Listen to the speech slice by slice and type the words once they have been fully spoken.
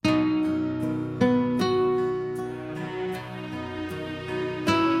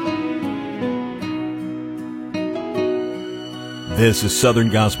This is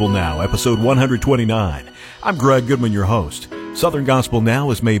Southern Gospel Now, episode 129. I'm Greg Goodman, your host. Southern Gospel Now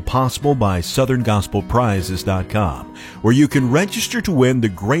is made possible by SouthernGospelPrizes.com, where you can register to win the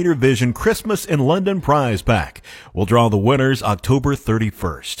Greater Vision Christmas in London prize pack. We'll draw the winners October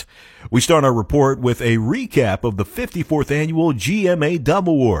 31st. We start our report with a recap of the 54th annual GMA DOVE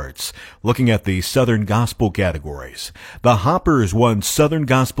Awards, looking at the Southern Gospel categories. The Hoppers won Southern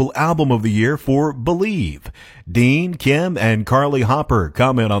Gospel Album of the Year for Believe. Dean, Kim, and Carly Hopper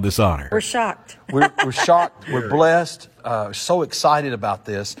comment on this honor. We're shocked. We're shocked. We're blessed. So excited about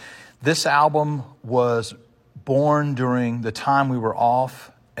this. This album was born during the time we were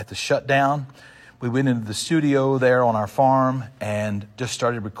off at the shutdown. We went into the studio there on our farm and just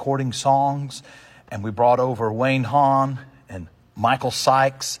started recording songs. And we brought over Wayne Hahn and Michael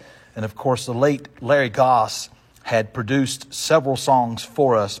Sykes. And of course, the late Larry Goss had produced several songs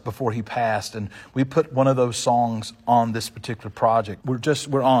for us before he passed. And we put one of those songs on this particular project.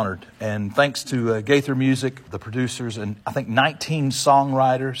 We're honored. And thanks to Gaither Music, the producers, and I think 19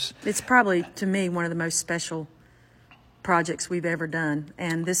 songwriters. It's probably, to me, one of the most special projects we've ever done.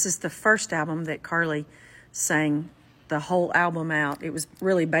 And this is the first album that Carly sang the whole album out. It was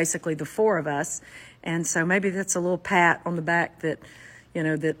really basically the four of us. And so maybe that's a little pat on the back that, you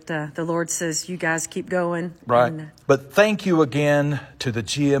know, that the Lord says, you guys keep going. Right. And, but thank you again to the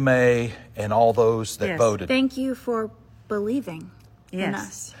GMA and all those that voted. Thank you for believing in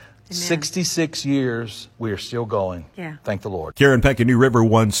us. Amen. 66 years, we are still going. Yeah. Thank the Lord. Karen Peck New River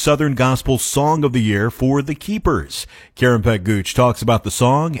won Southern Gospel Song of the Year for The Keepers. Karen Peck Gooch talks about the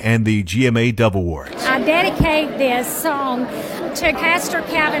song and the GMA DOVE Awards. I dedicate this song to Pastor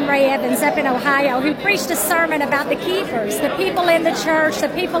Calvin Ray Evans up in Ohio, who preached a sermon about the keepers, the people in the church, the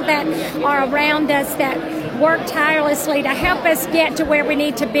people that are around us that work tirelessly to help us get to where we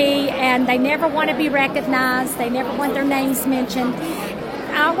need to be, and they never want to be recognized. They never want their names mentioned.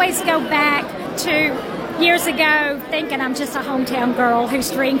 I always go back to years ago thinking I'm just a hometown girl whose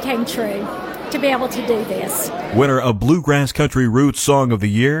dream came true to be able to do this. Winner of Bluegrass Country Roots Song of the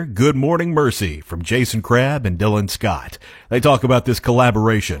Year, Good Morning Mercy, from Jason Crabb and Dylan Scott. They talk about this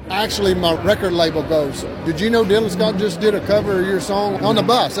collaboration. Actually, my record label goes, did you know Dylan Scott just did a cover of your song on the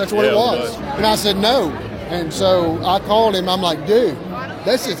bus? That's what it was. And I said, no. And so I called him. I'm like, dude,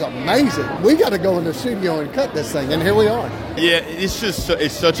 this is amazing. We got to go in the studio and cut this thing. And here we are. Yeah, it's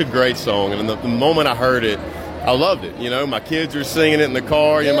such a great song. And the moment I heard it, I loved it. You know, my kids are singing it in the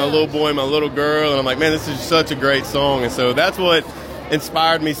car, you know, my little boy and my little girl. And I'm like, man, this is such a great song. And so that's what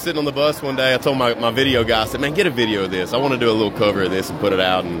inspired me sitting on the bus one day. I told my video guy, I said, man, get a video of this. I want to do a little cover of this and put it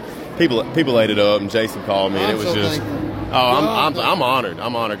out. And people ate it up. And Jason called me. And it was just... I'm honored.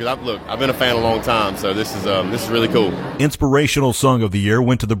 I'm honored because I've been a fan a long time, so this is really cool. Inspirational Song of the Year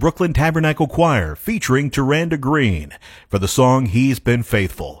went to the Brooklyn Tabernacle Choir featuring TaRanda Green for the song He's Been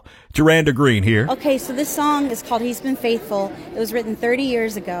Faithful. TaRanda Green here. Okay, so this song is called He's Been Faithful. It was written 30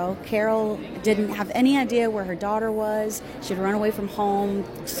 years ago. Carol didn't have any idea where her daughter was. She'd run away from home,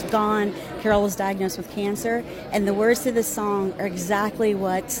 she's gone. Carol was diagnosed with cancer, and the words to this song are exactly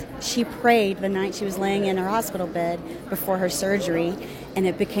what she prayed the night she was laying in her hospital bed before her surgery, and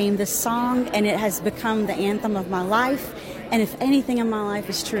it became the song, and it has become the anthem of my life. And if anything in my life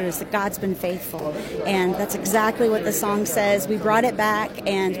is true, it's that God's been faithful. And that's exactly what the song says. We brought it back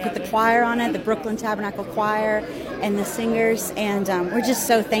and put the choir on it, the Brooklyn Tabernacle Choir and the singers. And we're just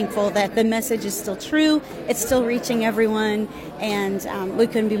so thankful that the message is still true. It's still reaching everyone. And we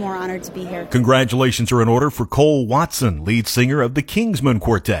couldn't be more honored to be here. Congratulations are in order for Cole Watson, lead singer of the Kingsmen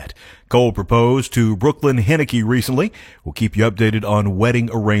Quartet. Cole proposed to Brooklyn Henneke recently. We'll keep you updated on wedding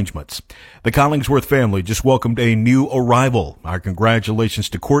arrangements. The Collingsworth family just welcomed a new arrival. Our congratulations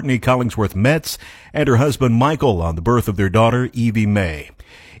to Courtney Collingsworth Metz and her husband Michael on the birth of their daughter Evie May.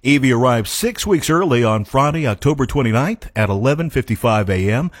 Evie arrived 6 weeks early on Friday, October 29th at 11:55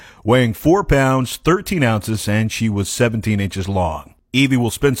 a.m., weighing 4 pounds, 13 ounces, and she was 17 inches long. Evie will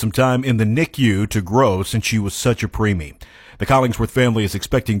spend some time in the NICU to grow since she was such a preemie. The Collingsworth family is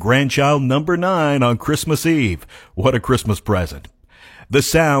expecting grandchild number 9 on Christmas Eve. What a Christmas present. The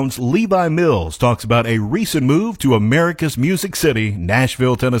Sound's Levi Mills talks about a recent move to America's Music City,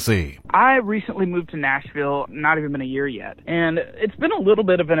 Nashville, Tennessee. I recently moved to Nashville, not even been a year yet, and it's been a little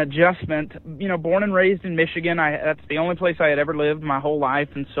bit of an adjustment. You know, born and raised in Michigan, that's the only place I had ever lived my whole life,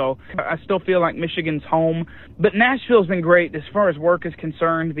 and so I still feel like Michigan's home. But Nashville's been great as far as work is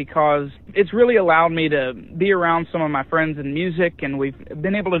concerned because it's really allowed me to be around some of my friends in music, and we've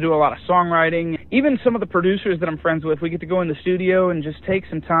been able to do a lot of songwriting. even some of the producers that I'm friends with, we get to go in the studio and just take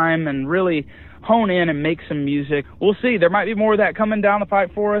some time and really hone in and make some music. We'll see. There might be more of that coming down the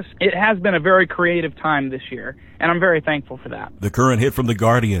pipe for us. It has been a very creative time this year, and I'm very thankful for that. The current hit from the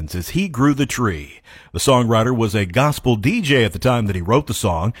Guardians is He Grew the Tree. The songwriter was a gospel DJ at the time that he wrote the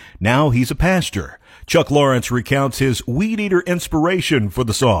song. Now he's a pastor. Chuck Lawrence recounts his weed eater inspiration for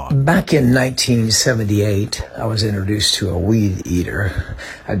the song. Back in 1978, I was introduced to a weed eater.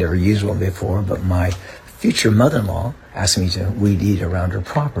 I'd never used one before, but my future mother-in-law asked me to weed eat around her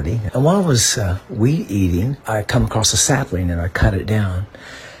property. And while I was weed eating, I come across a sapling and I cut it down.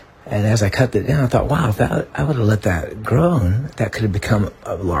 And as I cut it down, I thought, wow, if I would have let that grow, that could have become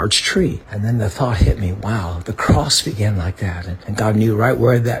a large tree. And then the thought hit me, wow, the cross began like that. And God knew right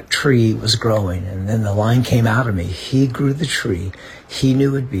where that tree was growing. And then the line came out of me. He grew the tree He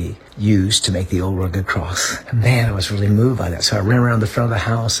knew would be used to make the old rugged cross. And man, I was really moved by that. So I ran around the front of the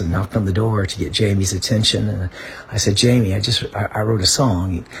house and knocked on the door to get Jamie's attention. And I said, Jamie, I wrote a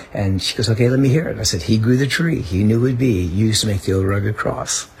song. And she goes, okay, let me hear it. I said, He grew the tree He knew would be used to make the old rugged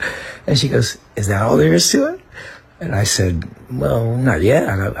cross. And she goes, is that all there is to it? And I said, well, not yet.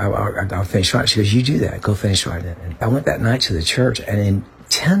 I'll finish writing. She goes, you do that. Go finish writing it. And I went that night to the church, and in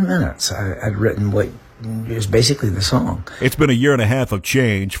 10 minutes, I'd written what is basically the song. It's been a year and a half of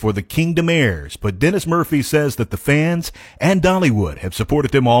change for the Kingdom Heirs, but Dennis Murphy says that the fans and Dollywood have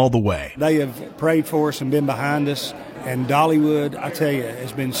supported them all the way. They have prayed for us and been behind us. And Dollywood, I tell you,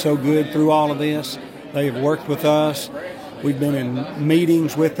 has been so good through all of this. They have worked with us. We've been in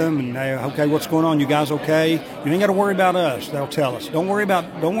meetings with them, and they, okay, what's going on? You guys okay? You ain't got to worry about us. They'll tell us. Don't worry about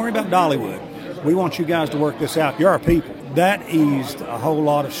Dollywood. We want you guys to work this out. You're our people. That eased a whole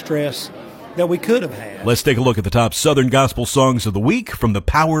lot of stress that we could have had. Let's take a look at the top Southern Gospel songs of the week from the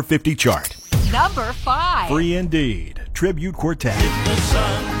Power 50 chart. Number 5. Free Indeed, Tribute Quartet. If the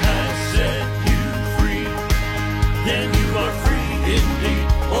Son has set you free, then you are free indeed.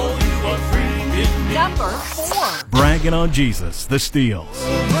 Oh, you are free indeed. Number 4. Bragging on Jesus, The Steels.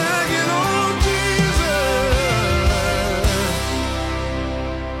 Bragging on Jesus.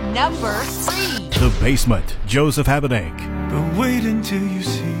 Number 3. The Basement, Joseph Habedank. But wait until you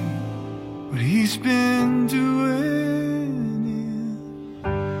see what he's been doing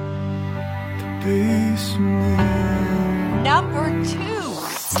in the basement. Number 2.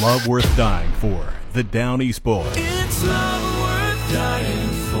 Love Worth Dying For, The Down East Boys. It's love worth dying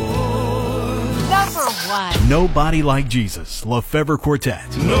for. Number 1. Nobody Like Jesus, Lefevre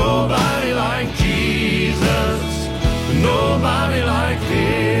Quartet. Nobody like Jesus. Nobody like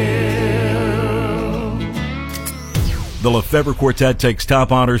him. The Lefevre Quartet takes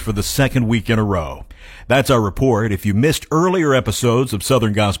top honors for the second week in a row. That's our report. If you missed earlier episodes of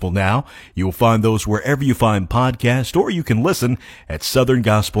Southern Gospel Now, you will find those wherever you find podcasts, or you can listen at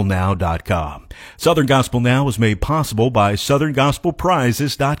southerngospelnow.com. Southern Gospel Now is made possible by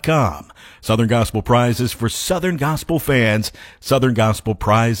southerngospelprizes.com. Southern Gospel Prizes for Southern Gospel fans,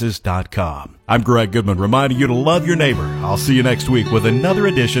 southerngospelprizes.com. I'm Greg Goodman, reminding you to love your neighbor. I'll see you next week with another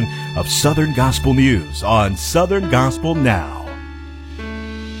edition of Southern Gospel News on Southern Gospel Now.